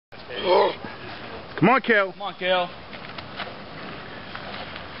Come on, Kalle. Come on, Kalle.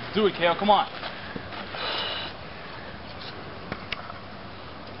 Let's do it, Kalle. Come on.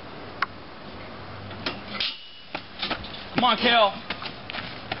 Come on, Kalle.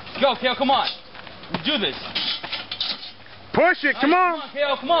 Go, Kalle. Come on. We do this. Push it. Come on. Come on,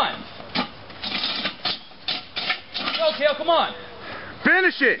 Kalle. Come on. Go, Kalle. Come on.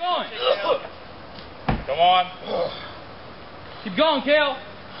 Finish it. Keep going. Come on. Keep going, Kalle.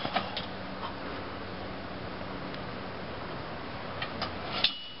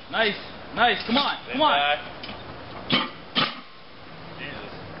 Nice. Nice. Come on. Come on. Back.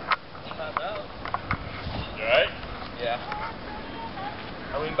 Jesus. You alright? Yeah.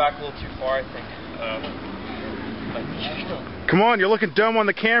 I leaned back a little too far, I think. Come on, you're looking dumb on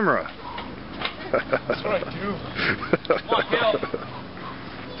the camera. That's what I do. Come on, Kalle.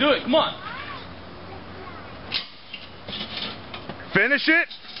 Do it. Come on. Finish it.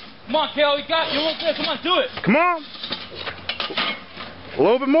 Come on, Kalle. You got it. You're almost there. Come on. Do it. Come on. A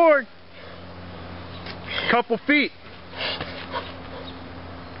little bit more. Couple feet.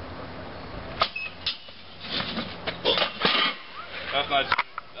 That's nice.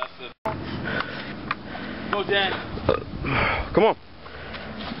 That's it. Go, Dan. Come on.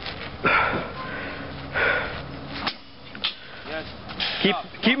 Yes.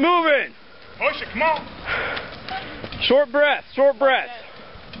 Keep moving. Push it. Come on. Short breath. Short breath.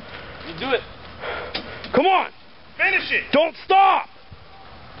 You do it. Come on. Finish it. Don't stop.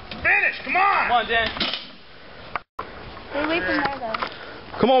 Finish. Come on. Come on, Dan. Stay away from there,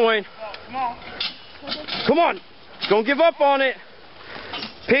 though. Come on, Wayne. Come on. Come on. Don't give up on it.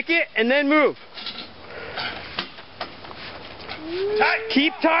 Pick it and then move. Tight.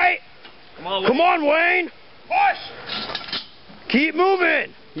 Keep tight. Come on, Come on, Wayne. Push. Keep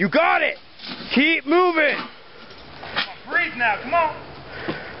moving. You got it. Keep moving. Breathe now. Come on.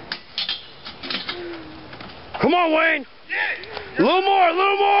 Come on, Wayne. Get it. A little more. A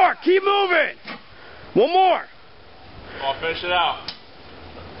little more. Keep moving. One more. Come on, finish it out.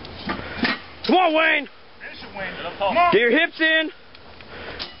 Come on, Wayne. Finish it, Wayne. Come on. Get your hips in.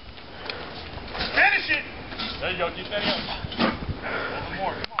 Finish it. There you go. Keep that up. A little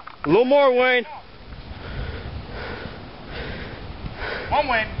more. Come on. A little more, Wayne. Come on,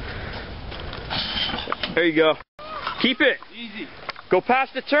 Wayne. There you go. Keep it. Easy. Go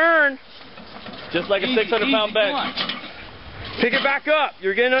past the turn. Just like a Easy, 600-pound easy. bench. Come on. Pick it back up.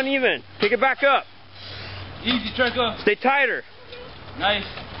 You're getting uneven. Pick it back up. Easy, Chirco. Stay tighter. Nice.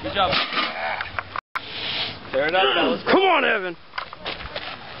 Good job. Tear it up now. Let's go. Come on, Evan.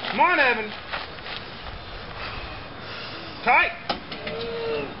 Come on, Evan. Tight.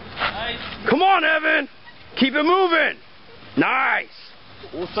 Nice. Come on, Evan. Keep it moving. Nice.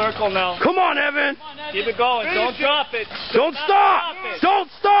 We'll circle now. Come on, Evan. Come on, Evan. Keep it going. Finish Don't it. drop it. Don't Not stop. drop it. Don't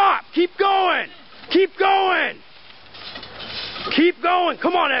stop. Keep going. Keep going. Keep going.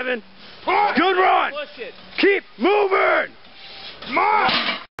 Come on, Evan. Push. Good run. Push it. Keep moving. Come on.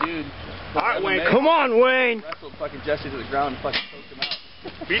 Dude. All right, Wayne. Come on, Wayne. Wrestled fucking Jesse to the ground and fucking choked him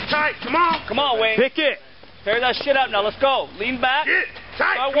out. Be tight. Come on. Come on, Wayne. Pick it. Tear that shit up now. Let's go. Lean back. Get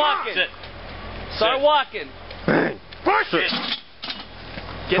tight. Start Come walking. on. Start walking. Bang. Push it.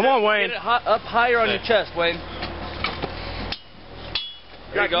 Come on, Wayne. Get it up higher on your chest, Wayne.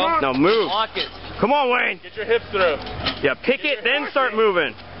 There you go. Come on. Now move. Walk it. Come on, Wayne. Get your hips through. Yeah, pick it, then start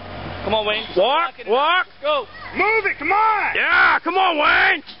moving. Come on, Wayne. Walk, walk. Let's go. Move it. Come on. Yeah, come on,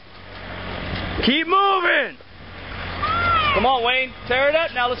 Wayne. Keep moving. Come on, Wayne. Tear it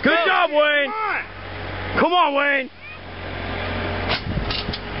up now. Let's Good go. job, Wayne. Come on. Come on, Wayne.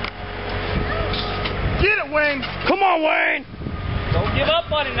 Get it, Wayne. Come on, Wayne. Don't give up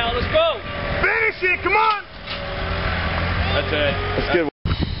on it now. Let's go. Finish it. Come on. That's it. That's good.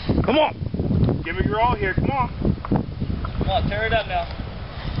 Come on. Give it your all here. Come on. Come on, tear it up now.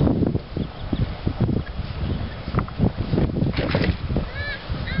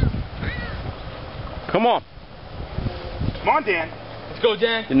 Come on. Come on, Dan. Let's go,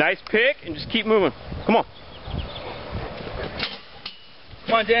 Dan. A nice pick and just keep moving. Come on.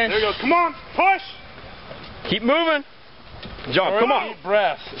 Come on, Dan. There you go. Come on. Push. Keep moving. John, come on. Deep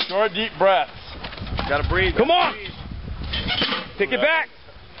breaths. Short, deep breaths. Gotta breathe. Come on. Pick it back.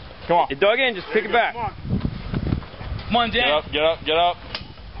 Come on. You dug in, just pick it back. Come on. Come on, Dan. Get up, get up, get up.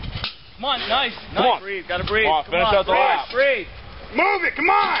 Come on. Nice. Come Nice. on. Breathe. Gotta breathe. Come on, finish out the lap. Breathe. Move it. Come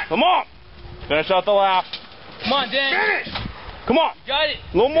on. Come on. Finish out the lap. Come on, Dan. Finish. Come on. Got it.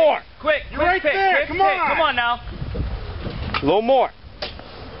 A little more. Quick. You're quick right pick, there. quick Come pick. on. Come on now. A little more.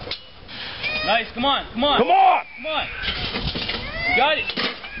 Nice. Come on. Come on. Come on. Come on. Got it.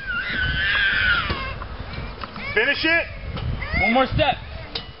 Finish it. One more step.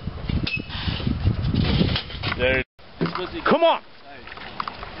 pussy. Come on.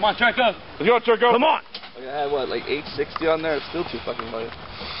 Come on, Chirco. Let's go, Chirco. Come on. I had what, like 860 on there? It's still too fucking low.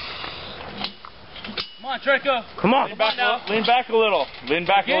 Come on, Chirco. Come on. Lean back a little. Lean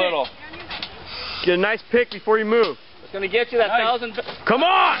back a little. Get a nice pick before you move. It's gonna get you that Nice. 1,000 Come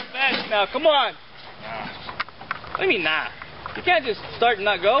on. beds now. Come on. What do you mean nah? You can't just start and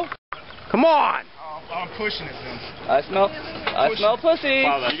not go. Come on. I'm pushing it, Vince. I smell pussy.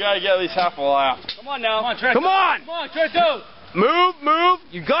 You gotta get at least half a lap. Come on now. Come on, Chirco. Come on. Come on, Chirco. Move.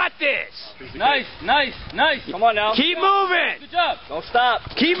 You got this. Nice. Come on now. Keep moving. Good job. Don't stop.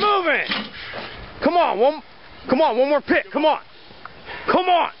 Keep moving. Come on. One more pick. Come on. Come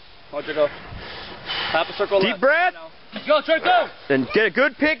on, Chirco. Half a circle Deep left. breath. Let's go, Chirco. Then get a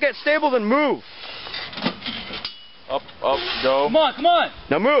good pick, get stable, then move. Up, go. Come on.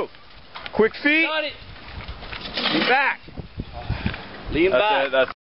 Now move. Quick feet. Got it. Back. Lean back. That's it. That's